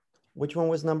 Which one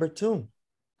was number two?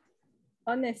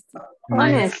 Honesty.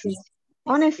 Honesty.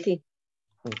 Honesty.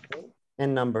 Okay.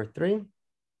 And number three?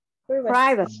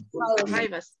 Privacy.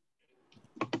 Privacy.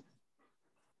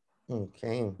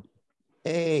 Okay.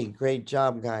 Hey, great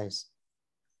job, guys.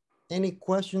 Any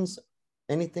questions?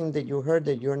 Anything that you heard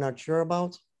that you're not sure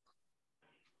about?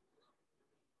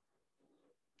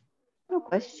 No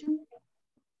question.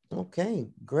 Okay,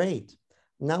 great.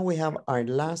 Now we have our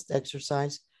last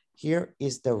exercise. Here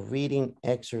is the reading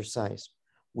exercise.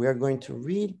 We are going to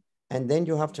read and then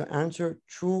you have to answer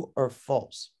true or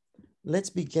false. Let's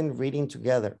begin reading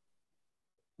together.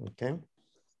 Okay.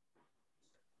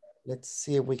 Let's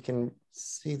see if we can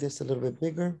see this a little bit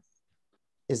bigger.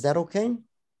 Is that okay?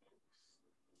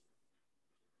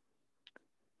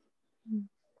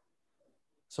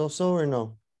 So or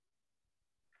no?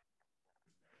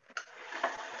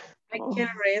 I can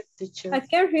read, teacher. I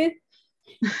can read.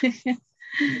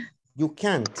 You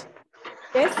can't.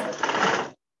 Yes.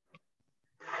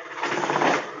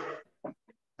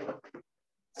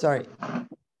 Sorry.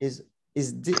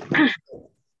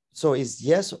 So is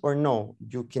yes or no?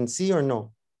 You can see or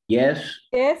no? Yes.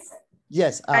 Yes.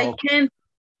 Yes. I okay. can.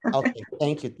 Okay,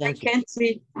 thank you. I can't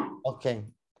see. Okay.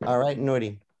 All right,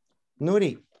 Nuri.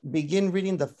 Nuri, begin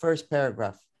reading the first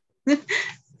paragraph.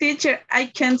 Teacher, I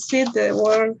can see the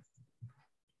word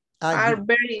are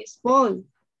very small.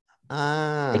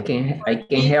 I can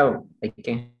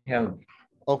help.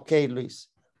 Okay, Luis.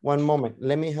 One moment.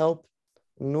 Let me help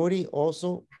Nuri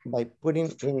also by putting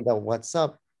in the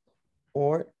WhatsApp,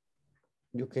 or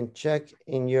you can check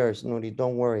in yours, Nuri.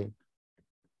 Don't worry.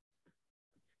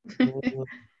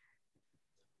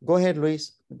 Go ahead,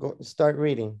 Luis. Go start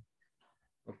reading.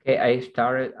 Okay, I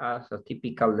started as a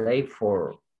typical day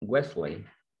for Wesley,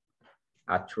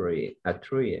 a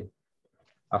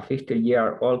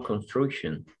 50-year-old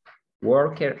construction.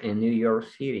 worked in New York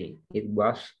City. It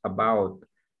was about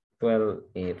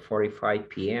 12:45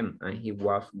 p.m. and he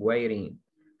was waiting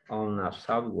on a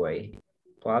subway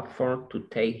platform to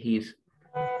take his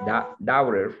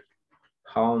daughter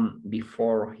home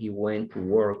before he went to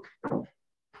work.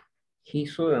 He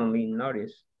suddenly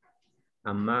noticed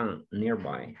a man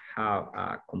nearby have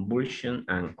a convulsion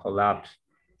and collapse.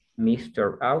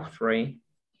 Mr. Austray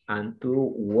and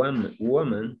two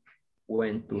women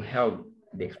went to help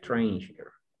the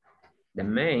stranger. The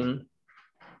man,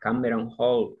 Cameron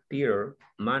Hall Peter,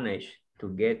 managed to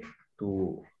get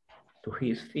to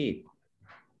his feet,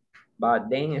 but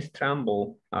then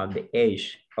stumbled at the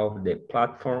edge of the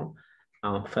platform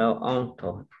and fell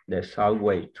onto the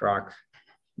subway tracks.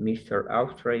 Mr.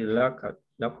 Austray looked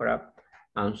up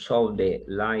and saw the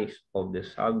lights of the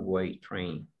subway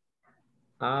train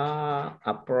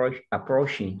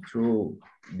approaching through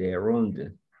the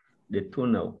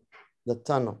tunnel. The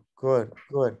tunnel, good,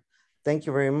 good. Thank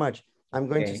you very much. I'm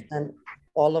going to send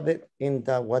all of it in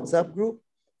the WhatsApp group.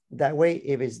 That way,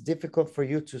 if it's difficult for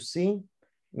you to see,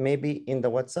 maybe in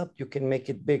the WhatsApp, you can make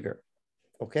it bigger,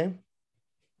 okay?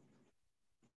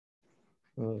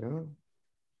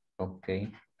 Okay.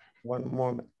 One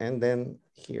more, and then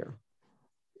here.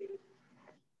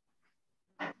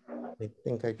 I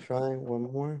think I try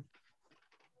one more.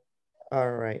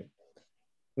 All right.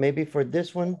 Maybe for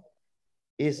this one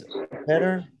is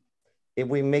better if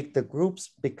we make the groups,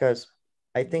 because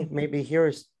I think maybe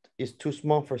here is too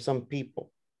small for some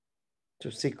people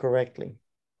to see correctly.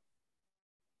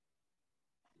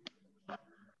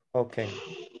 Okay.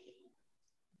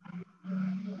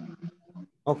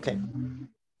 Okay.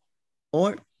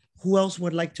 Or who else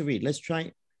would like to read? Let's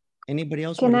try. Anybody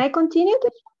else? Can I continue?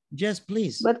 Yes,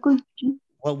 please. What could you?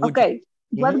 What would okay.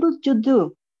 you? What would you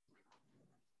do?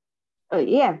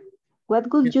 Yeah. What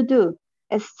could you do?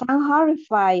 Stand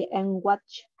horrified and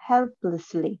watch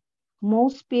helplessly.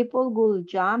 Most people would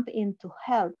jump in to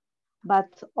help, but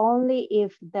only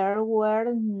if there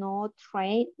were no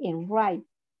train in right.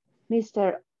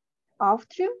 Mr.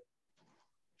 Austrum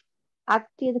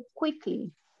acted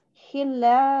quickly. He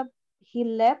leapt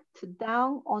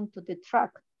down onto the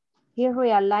track. He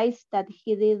realized that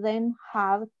he didn't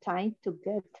have time to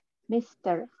get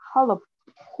Mr.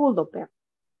 Hulloper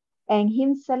and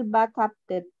himself back up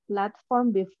the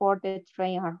platform before the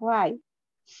train arrived.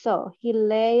 So he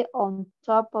lay on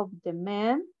top of the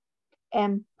man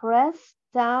and pressed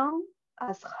down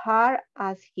as hard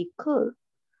as he could.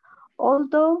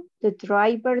 Although the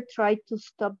driver tried to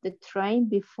stop the train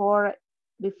before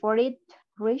it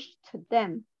reached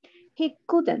them, he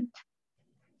couldn't.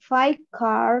 5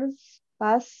 cars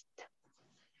passed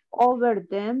over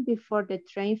them before the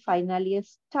train finally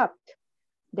stopped.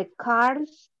 The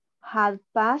cars had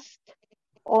passed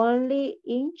only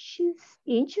inches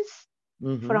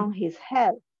from his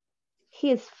head.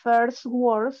 His first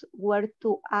words were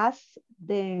to ask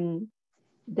the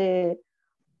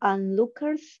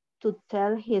onlookers to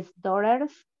tell his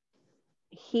daughters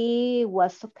he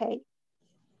was okay.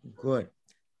 Good.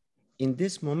 In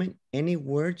this moment, any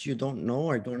words you don't know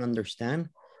or don't understand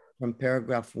from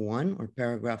paragraph 1 or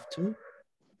paragraph 2?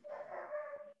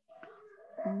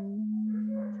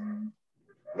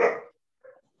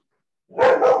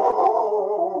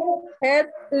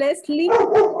 Helplessly.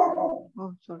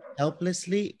 Oh, sorry.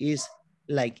 Helplessly is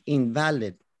like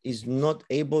invalid, is not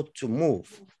able to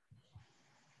move.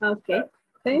 Okay,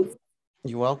 thanks.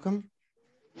 You're welcome.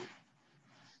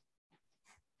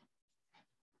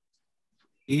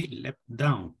 He leapt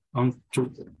down onto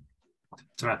the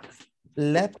track.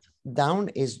 Leapt down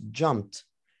is jumped.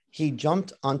 He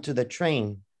jumped onto the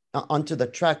train, onto the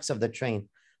tracks of the train.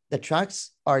 The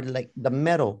tracks are like the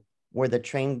metal where the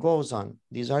train goes on.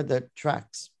 These are the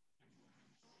tracks.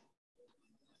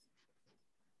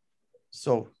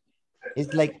 So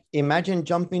it's like, imagine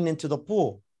jumping into the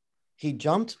pool. He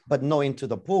jumped, but no into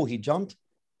the pool. He jumped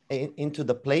into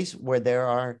the place where there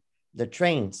are the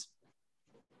trains.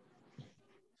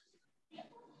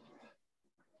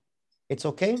 It's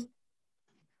okay?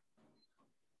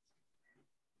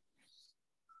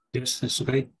 Yes, it's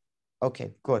okay.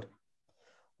 Okay, good.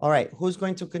 All right, who's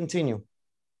going to continue?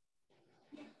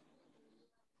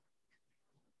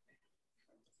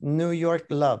 New York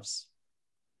loves.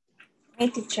 My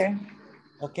teacher.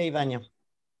 Okay, Vanya.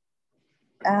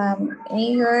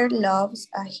 New York loves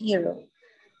a hero,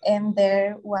 and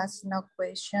there was no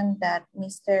question that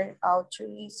Mr.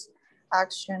 Autry's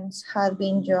actions had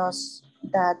been just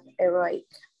that heroic.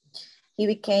 He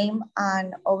became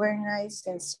an overnight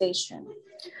sensation.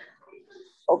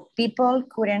 People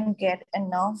couldn't get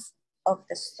enough of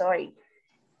the story.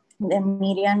 The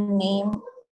media named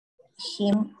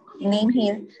him named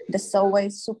him the Subway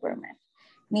Superman.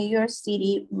 New York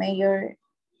City Mayor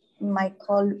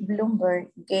Michael Bloomberg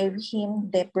gave him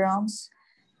the bronze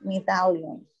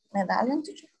medallion.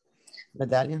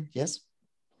 Medallion, yes.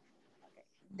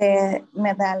 The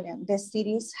medallion, the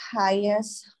city's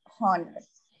highest honor.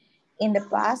 In the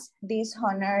past, this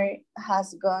honor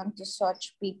has gone to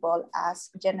such people as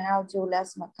General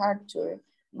Douglas MacArthur,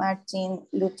 Martin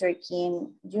Luther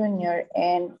King Jr.,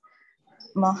 and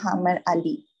Muhammad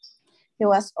Ali. He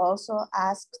was also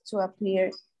asked to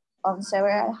appear on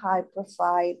several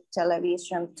high-profile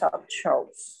television talk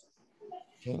shows.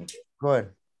 Okay,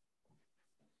 good.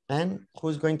 And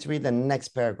who's going to read the next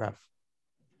paragraph?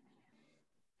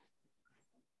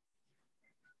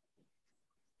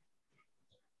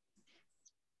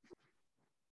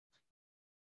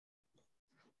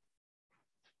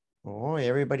 Oh,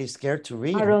 everybody's scared to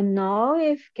read. I don't know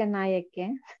if can I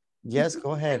again. Yes,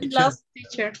 go ahead. Last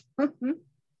teacher.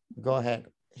 Go ahead.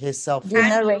 His cell phone.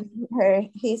 Gina raised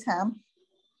his hand.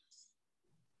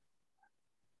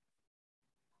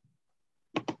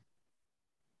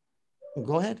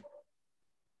 Go ahead.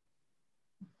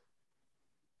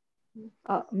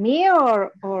 Me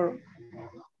or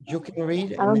you can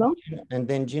read. I don't know. And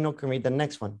then Gino can read the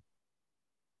next one.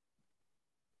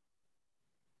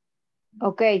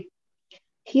 Okay.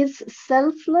 His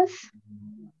selfless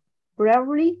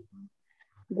bravery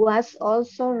was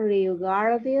also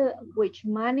regarded with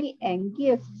money and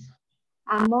gifts.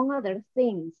 Among other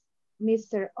things,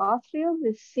 Mr. Autry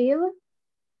received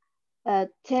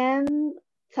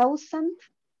 10,000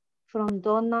 from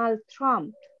Donald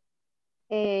Trump,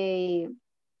 a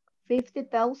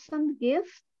 50,000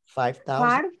 gift 5,000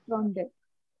 card from the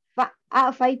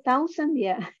 5,000,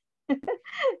 yeah,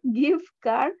 gift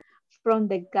card from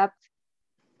the Gap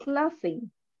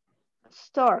clothing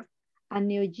store, a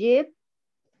new Jeep,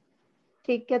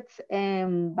 tickets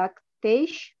and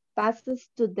backstage passes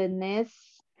to the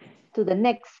next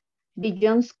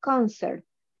Beyonce concert,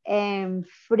 and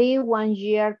free 1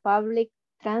 year public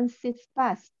transit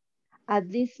pass. A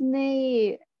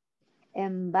Disney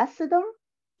ambassador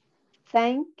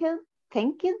thanked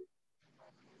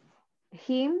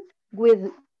him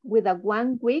with a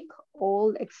 1 week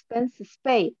all expenses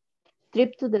paid,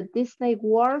 trip to the Disney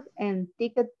World, and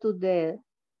ticket to the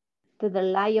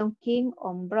Lion King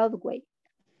on Broadway.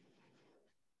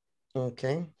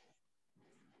 Okay.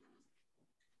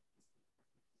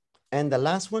 And the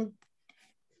last one,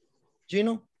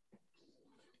 Gino?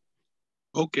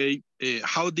 Okay,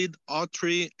 how did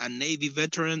Autry, a Navy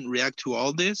veteran, react to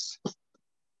all this?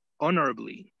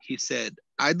 Honorably, he said,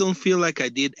 I don't feel like I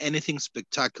did anything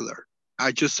spectacular.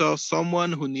 I just saw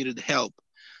someone who needed help.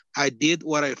 I did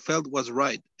what I felt was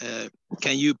right.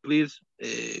 Can you please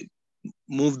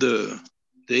move the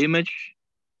image?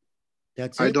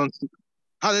 That's it? I don't.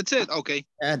 Oh, that's it. Okay.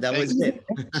 Yeah, that Thanks. was it.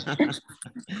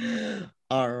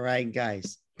 All right,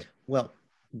 guys. Well,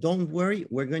 don't worry.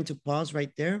 We're going to pause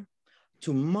right there.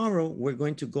 Tomorrow, we're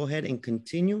going to go ahead and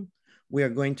continue. We are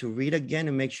going to read again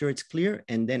and make sure it's clear,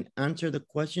 and then answer the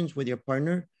questions with your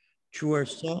partner, true or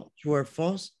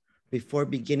false, before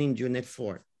beginning Unit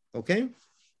 4. Okay?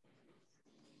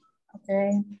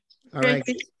 Okay. All right.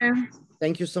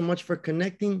 Thank you so much for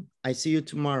connecting. I see you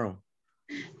tomorrow.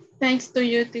 Thanks to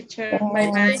you, teacher.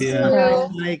 Bye-bye.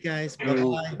 Bye, guys.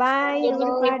 Bye-bye. Bye,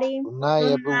 everybody. Good night,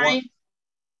 everyone.